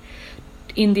money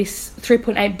in this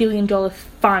 $3.8 billion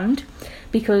fund,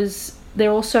 because they're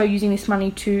also using this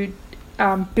money to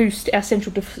boost our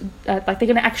central... they're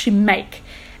going to actually make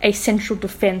a central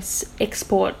defence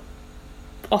export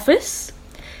office.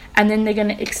 And then they're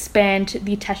going to expand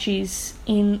the attaches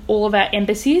in all of our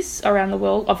embassies around the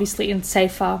world, obviously in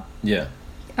safer... Yeah.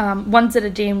 Ones that are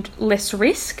deemed less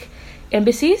risk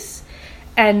embassies.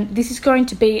 And this is going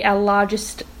to be our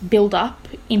largest build-up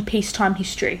in peacetime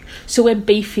history. So we're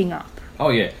beefing up.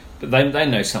 Oh, yeah. But they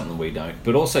know something we don't.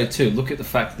 But also, too, look at the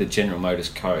fact that General Motors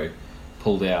Co.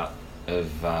 pulled out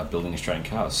of building Australian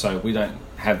cars. So we don't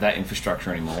have that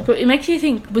infrastructure anymore. But it makes you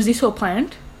think, was this all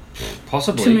planned?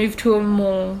 Possibly. To move to a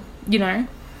more, I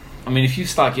mean, if you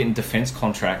start getting defence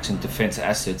contracts and defence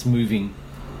assets moving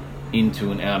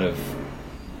into and out of,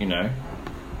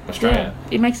 Australia.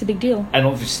 Yeah, it makes a big deal. And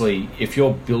obviously, if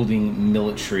you're building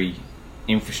military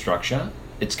infrastructure,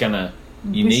 it's going to...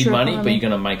 You need money, but you're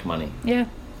going to make money. Yeah.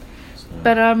 So.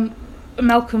 But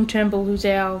Malcolm Turnbull, who's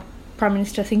our Prime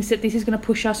Minister, thinks that this is going to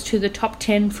push us to the top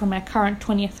 10 from our current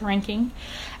 20th ranking.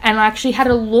 And I actually had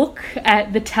a look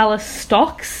at the Thales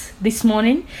stocks this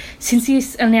morning. Since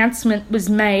this announcement was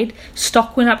made,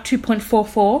 stock went up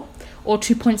 2.44 or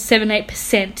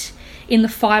 2.78% in the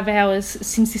 5 hours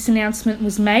since this announcement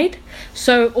was made.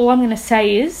 So all I'm going to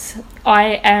say is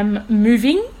I am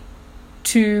moving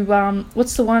to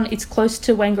what's the one? It's close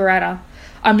to Wangaratta.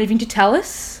 I'm moving to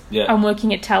Tallis. Yeah. I'm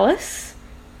working at Tallis.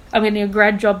 I'm getting a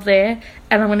grad job there,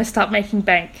 and I'm going to start making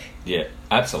bank. Yeah,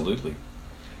 absolutely.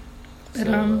 But,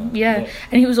 So, yeah.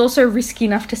 And he was also risky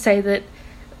enough to say that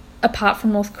apart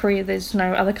from North Korea, there's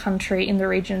no other country in the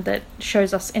region that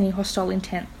shows us any hostile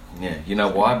intent. Yeah, you know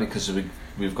why? Because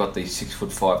we've got these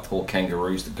 6'5" tall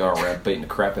kangaroos that go around beating the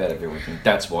crap out of everything.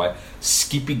 That's why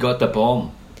Skippy got the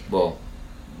bomb. Well,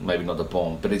 maybe not the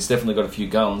bomb, but it's definitely got a few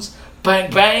guns.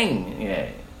 Bang, bang!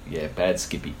 Yeah, bad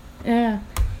Skippy. Yeah.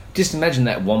 Just imagine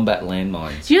that Wombat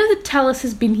landmines. Do you know that Tallis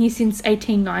has been here since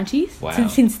 1890s? Wow.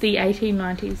 Since the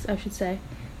 1890s, I should say.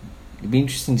 It'd be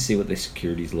interesting to see what their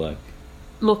security's like.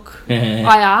 Look,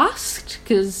 I asked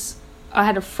because I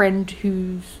had a friend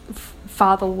whose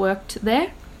father worked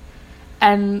there.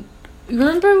 And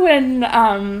remember when,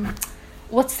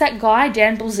 what's that guy,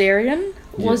 Dan Bilzerian,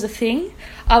 was a thing?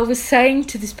 I was saying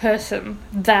to this person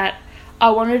that I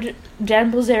wanted Dan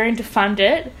Bilzerian to fund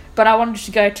it, but I wanted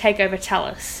to go take over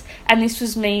Tallis. And this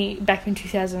was me back in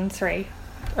 2003,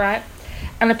 right?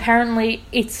 And apparently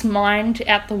it's mined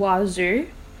out the wazoo.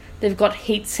 They've got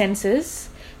heat sensors.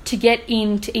 To get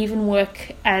in to even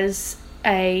work as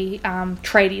a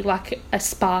tradie, like a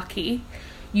Sparky,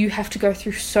 you have to go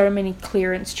through so many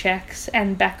clearance checks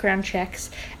and background checks,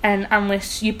 and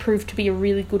unless you prove to be a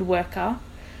really good worker,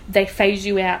 they phase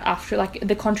you out after, like,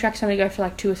 the contracts only go for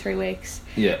like 2 or 3 weeks.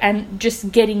 Yeah. And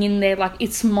just getting in there, like,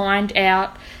 it's mined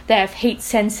out. They have heat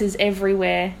sensors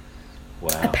everywhere. Wow.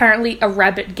 Apparently a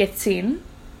rabbit gets in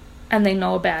and they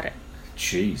know about it.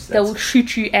 Jeez. They will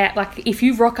shoot you out, like, if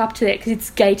you rock up to that, because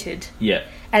it's gated. Yeah.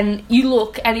 And you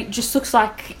look, and it just looks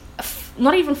like,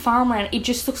 not even farmland, it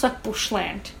just looks like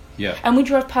bushland. Yeah. And we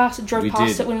drove past it when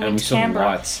we went to Canberra.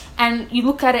 Lights. And you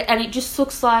look at it, and it just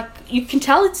looks like, you can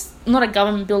tell it's not a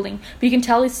government building, but you can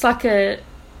tell it's like a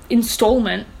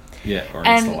installment. Yeah, or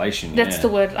an installation. That's the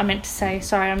word I meant to say.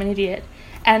 Sorry, I'm an idiot.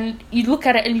 And you look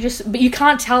at it, and but you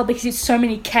can't tell because it's so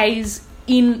many Ks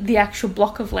in the actual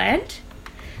block of land.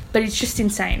 But it's just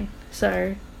insane.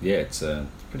 So yeah, it's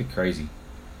pretty crazy.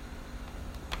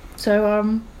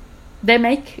 So they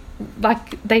make,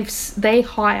 like, they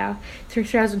hire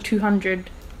 3,200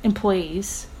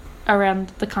 employees around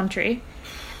the country,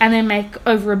 and they make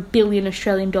over $1 billion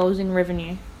Australian dollars in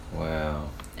revenue. Wow.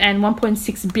 And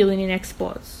 1.6 billion in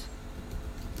exports.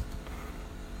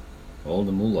 All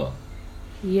the moolah.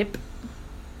 Yep.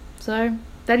 So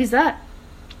that is that.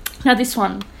 Now this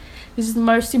is the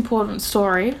most important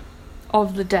story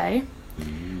of the day.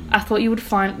 I thought you would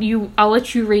I'll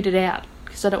let you read it out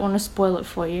because I don't want to spoil it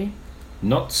for you.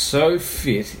 Not so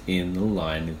fit in the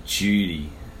line of duty.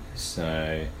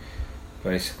 So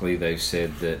basically they've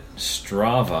said that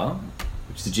Strava,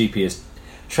 which is the GPS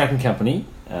tracking company,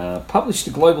 published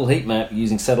a global heat map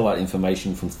using satellite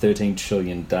information from 13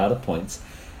 trillion data points.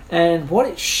 And what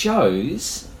it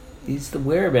shows is the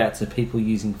whereabouts of people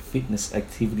using fitness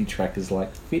activity trackers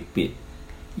like Fitbit.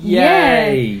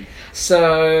 Yay! Yeah.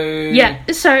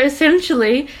 So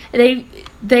essentially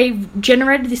they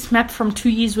generated this map from 2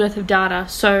 years worth of data.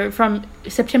 So from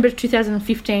September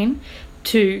 2015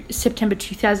 to September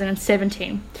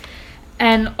 2017.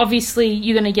 And obviously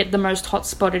you're going to get the most hot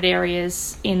spotted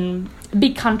areas in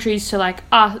big countries, so like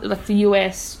the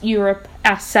US, Europe,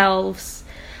 ourselves.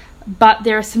 But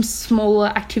there are some smaller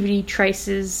activity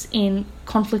traces in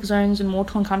conflict zones and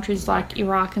war-torn countries like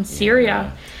Iraq and Syria.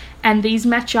 Yeah. And these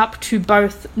match up to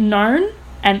both known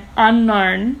and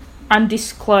unknown,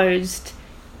 undisclosed,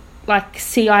 like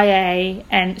CIA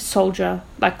and soldier,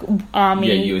 like army.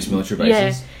 Yeah, US military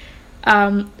bases.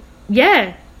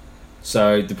 Yeah.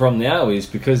 So the problem now is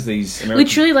because these American...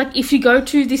 Literally, like, if you go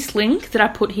to this link that I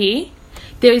put here,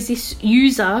 there is this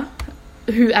user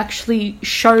who actually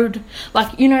showed,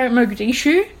 like, you know,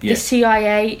 Mogadishu, Yes. the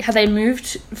CIA, how they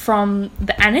moved from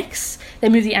the annex. They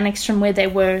moved the annex from where they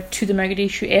were to the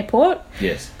Mogadishu airport.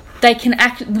 Yes. They can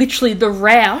act literally the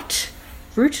route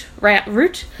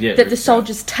that the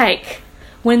soldiers take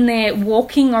when they're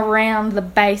walking around the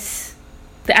base,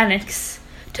 the annex,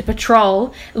 to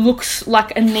patrol. Looks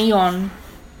like a neon.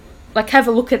 Like, have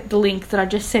a look at the link that I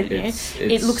just sent you.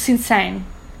 It looks insane.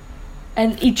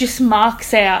 And it just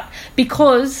marks out,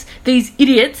 because these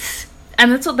idiots, and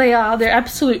that's what they are, they're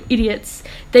absolute idiots,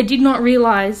 they did not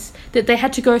realise that they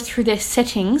had to go through their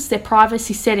settings, their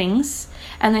privacy settings,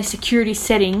 and their security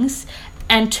settings,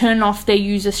 and turn off their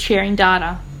users sharing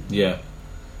data. Yeah.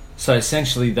 So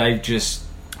essentially they've just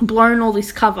blown all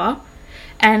this cover,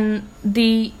 and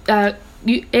the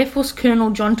Air Force Colonel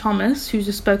John Thomas, who's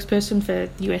a spokesperson for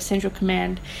US Central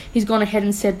Command, he's gone ahead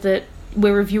and said that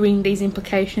we're reviewing these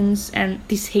implications and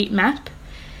this heat map,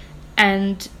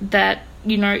 and that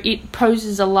you know, it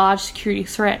poses a large security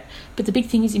threat. But the big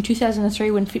thing is in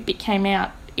 2003 when Fitbit came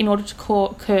out, in order to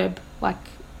curb like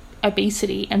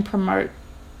obesity and promote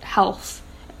health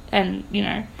and, you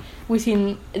know,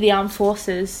 within the armed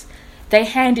forces, they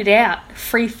handed out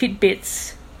free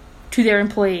Fitbits to their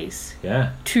employees.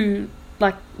 Yeah. To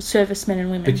like servicemen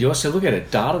and women. But you also look at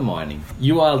it, data mining.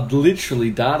 You are literally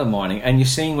data mining and you're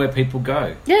seeing where people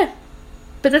go. Yeah.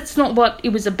 But that's not what it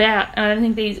was about, and I don't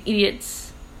think these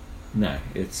idiots... No,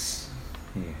 it's...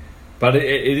 Yeah. But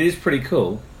it is pretty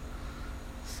cool.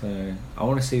 So, I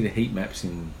want to see the heat maps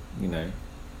in, you know,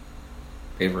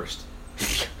 Everest.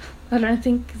 I don't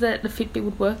think that the Fitbit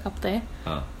would work up there.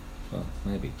 Oh, well,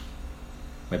 maybe.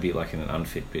 Maybe like in an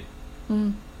unfit bit.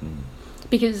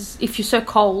 Because if you're so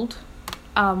cold,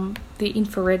 the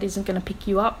infrared isn't going to pick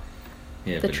you up.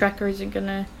 Yeah, the tracker isn't going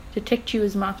to detect you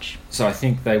as much. So I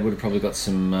think they would have probably got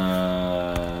some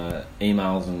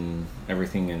emails and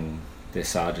everything, and their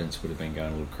sergeants would have been going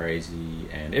a little crazy,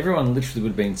 and everyone literally would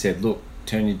have been said, look,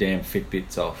 turn your damn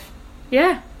Fitbits off.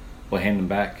 Yeah. Or hand them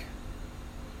back.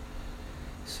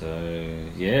 So,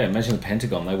 yeah, imagine the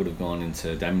Pentagon, they would have gone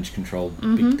into damage control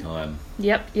big time.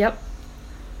 Yep.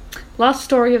 Last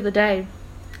story of the day.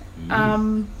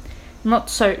 Not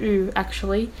so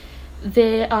actually.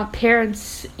 There are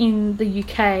parents in the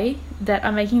UK that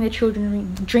are making their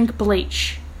children drink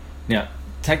bleach. Now,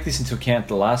 take this into account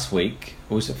the last week.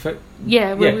 Or was it we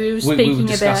were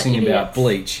discussing about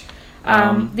bleach.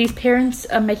 These parents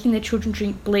are making their children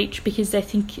drink bleach because they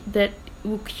think that it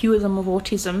will cure them of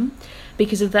autism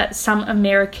because of that some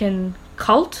American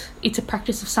cult. It's a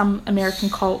practice of some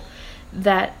American cult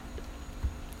that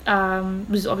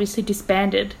was obviously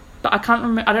disbanded. But I can't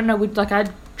remember. I don't know. I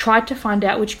tried to find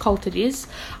out which cult it is.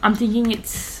 I'm thinking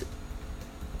it's,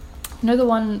 you know, the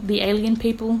one, the alien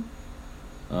people.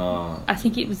 I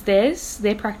think it was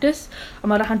their practice. I'm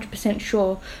not 100%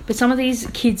 sure. But some of these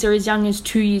kids are as young as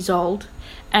 2 years old,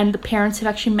 and the parents have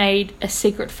actually made a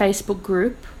secret Facebook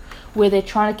group where they're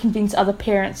trying to convince other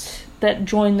parents that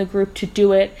join the group to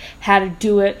do it, how to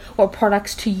do it, what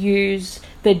products to use,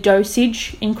 their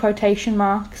dosage in quotation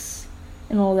marks,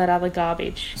 and all that other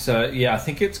garbage. So, yeah, I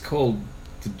think it's called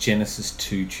the Genesis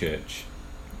 2 Church.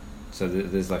 So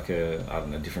there's like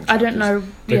different chapters. I don't know.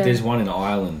 But there's one in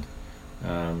Ireland.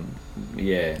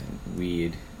 Weird.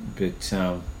 But,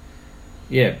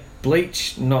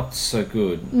 bleach, not so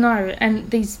good. No,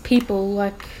 and these people,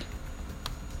 like,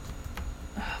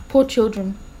 poor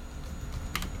children.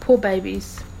 Poor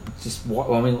babies. Just,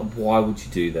 why would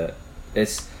you do that?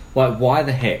 It's, like, why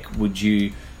the heck would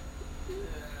you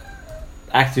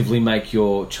actively make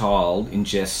your child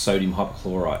ingest sodium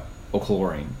hypochlorite or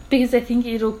chlorine? Because they think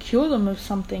it'll cure them of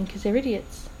something, because they're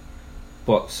idiots.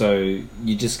 What, so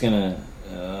you're just gonna...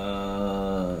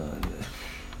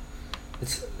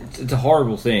 It's a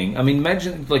horrible thing. I mean,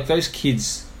 imagine, like, those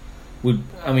kids would...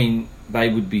 I mean, they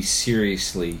would be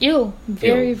seriously... Ill.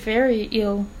 Very, very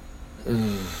ill.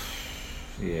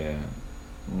 Yeah.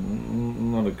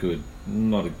 Not a good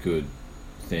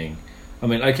thing. I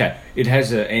mean, okay, it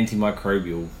has an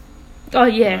antimicrobial... Oh,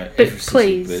 yeah, but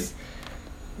please. But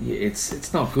yeah,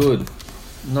 it's not good.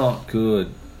 Not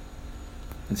good.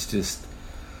 It's just...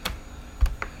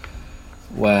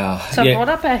 Wow. So I brought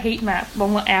up our heat map. Well,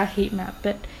 not our heat map,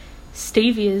 but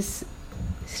Stevia's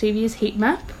heat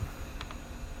map.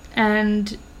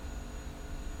 And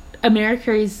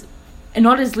America is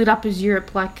not as lit up as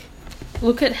Europe. Like,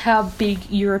 look at how big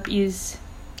Europe is.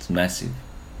 It's massive.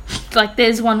 Like,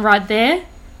 there's one right there.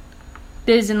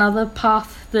 There's another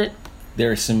path that... There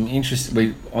are some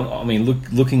interesting... I mean,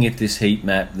 looking at this heat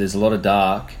map, there's a lot of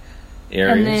dark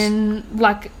areas. And then,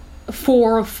 like,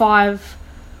 4 or 5...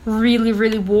 really,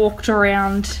 really walked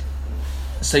around.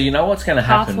 So you know what's going to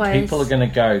happen? Pathways. People are going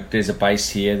to go, there's a base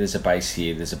here, there's a base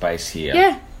here, there's a base here.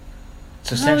 Yeah.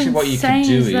 So essentially what you could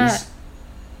do is...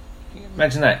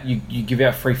 Imagine that. You give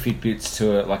out free Fitbits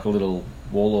to a little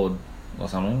warlord or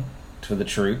something, to the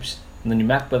troops, and then you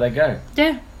map where they go.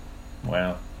 Yeah.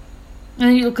 Wow. And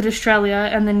then you look at Australia,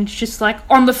 and then it's just like,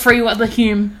 on the freeway, the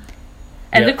Hume,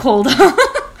 and the Calder.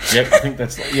 Yep, I think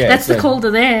that's... Yeah, that's the Calder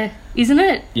there, isn't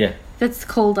it? Yeah. That's the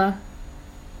Calder.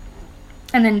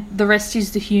 And then the rest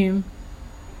is the Hume.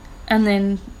 And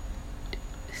then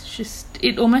it's just...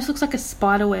 It almost looks like a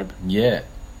spider web. Yeah.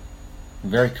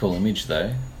 Very cool image,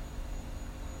 though.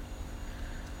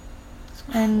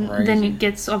 And then it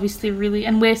gets obviously really...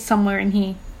 And we're somewhere in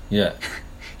here. Yeah.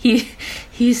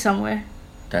 Here's somewhere.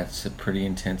 That's a pretty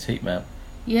intense heat map.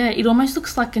 Yeah, it almost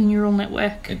looks like a neural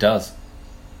network. It does.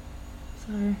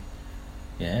 So...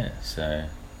 Yeah, so...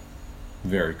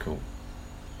 Very cool.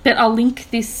 But I'll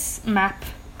link this map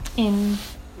in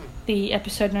the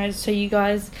episode notes so you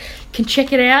guys can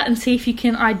check it out and see if you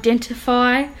can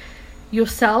identify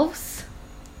yourselves.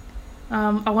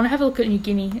 I want to have a look at New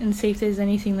Guinea and see if there's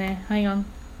anything there. Hang on.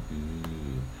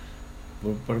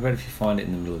 What about if you find it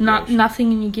in the middle of the ocean?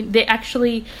 Nothing in New Guinea. They're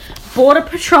actually Border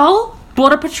Patrol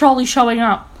is showing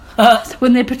up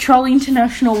when they're patrolling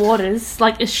international waters,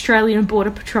 like Australian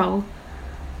Border Patrol.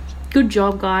 Good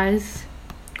job, guys.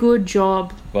 Good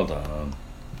job. Well done.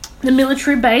 The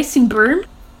military base in Broome,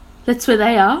 that's where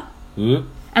they are. Oop.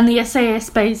 And the SAS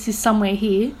base is somewhere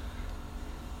here.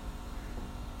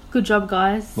 Good job,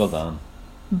 guys. Well done.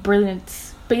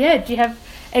 Brilliant. But yeah, do you have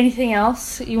anything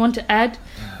else you want to add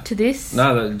to this?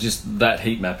 No, just that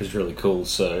heat map is really cool.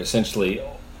 So essentially,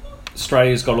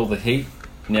 Australia's got all the heat.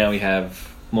 Now we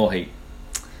have more heat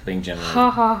being generated. Ha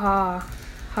ha ha.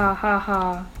 Ha ha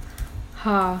ha.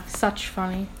 Ha. Such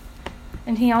funny.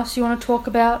 Anything else you want to talk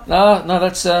about? No,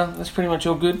 that's pretty much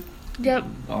all good. Yep.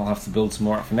 I'll have to build some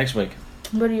more up for next week.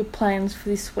 What are your plans for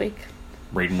this week?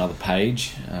 Read another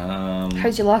page.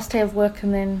 How's your last day of work,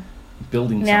 and then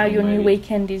Building now something your new maybe,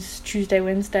 weekend is Tuesday,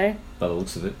 Wednesday? by the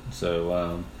looks of it.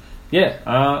 So,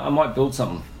 I might build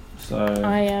something. So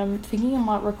I am thinking I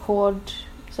might record.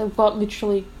 So I've got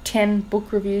literally 10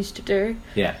 book reviews to do.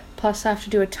 yeah, Plus I have to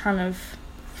do a ton of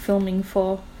filming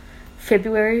for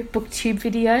February booktube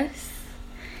videos.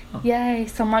 Oh. Yay!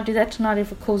 So I might do that tonight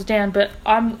if it cools down. But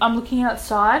I'm looking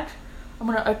outside. I'm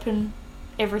gonna open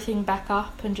everything back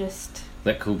up and just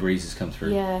let cool breezes come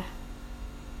through. yeah.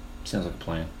 Sounds like a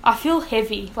plan. I feel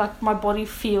heavy. Like my body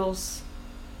feels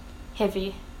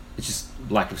heavy. It's just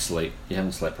lack of sleep. You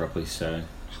haven't slept properly, so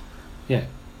yeah.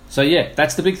 So yeah,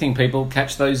 that's the big thing, people.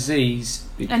 Catch those Z's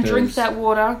because, And drink that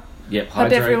water. Yep, Hope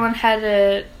hydrate. everyone had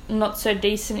a not so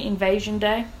decent invasion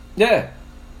day. Yeah,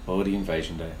 Holiday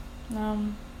Invasion Day.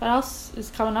 What else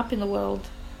is coming up in the world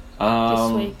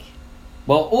this week?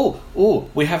 Well,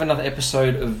 we have another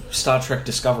episode of Star Trek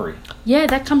Discovery. Yeah,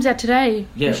 that comes out today.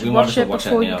 Yeah, you should we might watch as well it watch that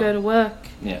before you now. go to work.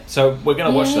 Yeah, so we're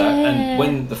going to watch that, Yeah. and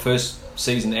when the first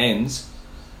season ends,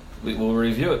 we will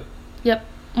review it. Yep.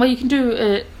 Well, you can do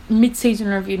a mid-season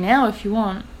review now if you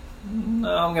want.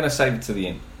 No, I'm going to save it to the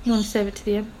end You want to save it to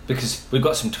the end? because we've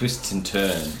got some twists and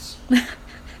turns.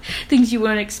 Things you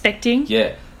weren't expecting.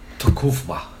 Yeah,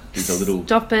 Tukufma is a little.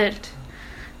 Stop it.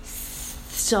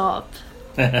 Stop.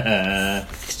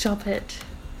 Stop it.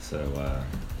 So,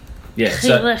 yeah.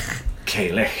 So, Keilich.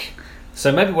 Keilich.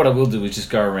 So maybe what I will do is just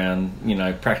go around,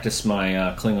 practice my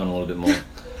Klingon a little bit more.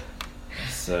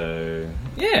 So,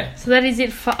 yeah. So that is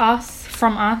it for us,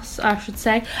 from us, I should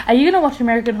say. Are you going to watch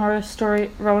American Horror Story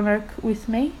Roanoke with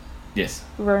me? Yes.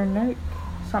 Roanoke?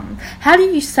 Something. How do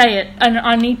you say it? And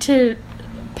I need to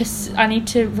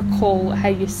recall how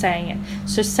you're saying it.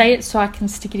 So say it so I can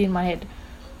stick it in my head.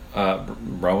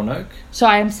 Roanoke? So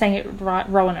I am saying it right,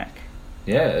 Roanoke.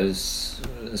 Yeah, as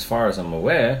far as I'm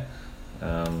aware,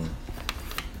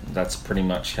 that's pretty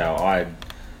much how I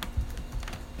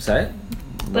say it.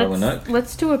 Roanoke.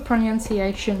 Let's do a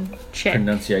pronunciation check.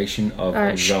 Pronunciation of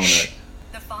Roanoke.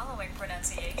 The following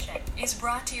pronunciation is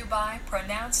brought to you by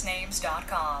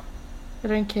pronouncenames.com. I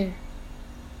don't care.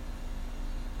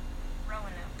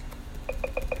 Roanoke.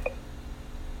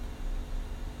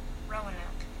 Roanoke.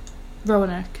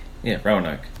 Roanoke. Yeah,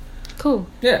 Roanoke. Cool.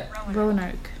 Yeah.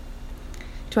 Roanoke.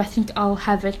 Do I think I'll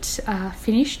have it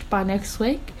finished by next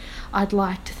week? I'd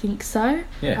like to think so.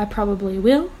 Yeah. I probably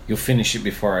will. You'll finish it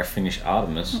before I finish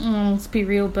Artemis. Let's be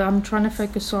real, but I'm trying to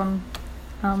focus on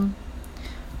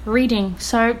reading.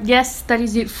 So, yes, that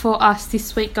is it for us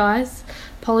this week, guys.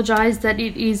 Apologise that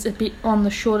it is a bit on the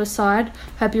shorter side.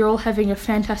 Hope you're all having a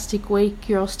fantastic week.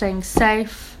 You're all staying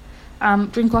safe.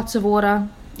 Drink lots of water.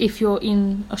 If you're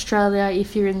in Australia,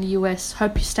 if you're in the US,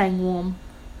 hope you're staying warm.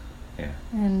 Yeah.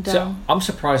 And So I'm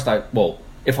surprised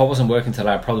if I wasn't working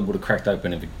today, I probably would have cracked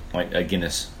open a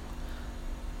Guinness.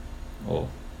 Or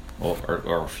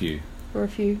a few. or a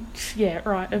few. Yeah,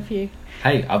 right, a few.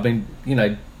 Hey, I've been,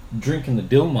 drinking the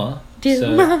Dilmah.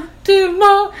 Dilmah.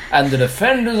 Dilmah and the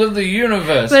Defenders of the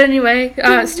Universe. But anyway,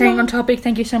 staying on topic,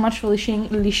 thank you so much for listening.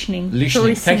 For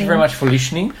listening. Thank you very much for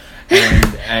listening.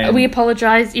 And We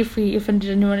apologise if we offended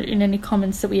anyone in any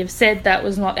comments that we have said. That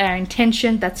was not our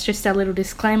intention. That's just our little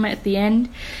disclaimer at the end.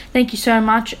 Thank you so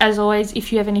much. As always,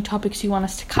 if you have any topics you want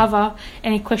us to cover,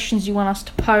 any questions you want us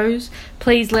to pose,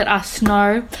 please let us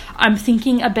know. I'm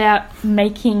thinking about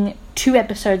making 2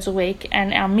 episodes a week,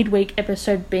 and our midweek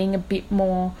episode being a bit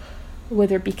more,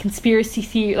 whether it be conspiracy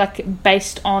theory, like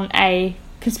based on a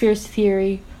conspiracy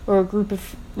theory or a group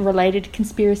of related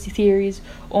conspiracy theories,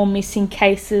 or missing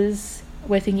cases.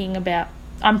 I'm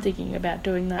thinking about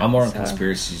doing that. I'm more on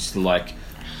conspiracies like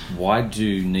Why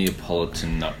do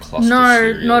Neapolitan nut cluster No,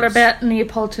 cereals? not about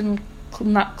Neapolitan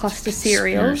nut cluster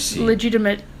cereals. Conspiracy.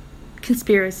 Legitimate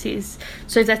conspiracies.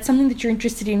 So if that's something that you're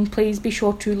interested in, please be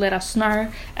sure to let us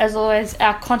know. As always,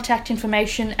 our contact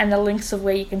information and the links of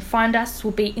where you can find us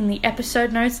will be in the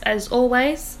episode notes as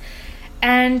always.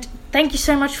 And thank you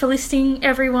so much for listening,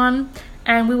 everyone.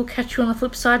 And we will catch you on the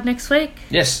flip side next week.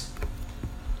 Yes.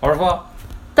 Au revoir.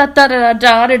 Da da da da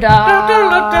da da da. Da,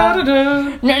 da, da, da, da.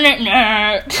 No no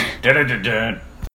no. Da, da, da, da.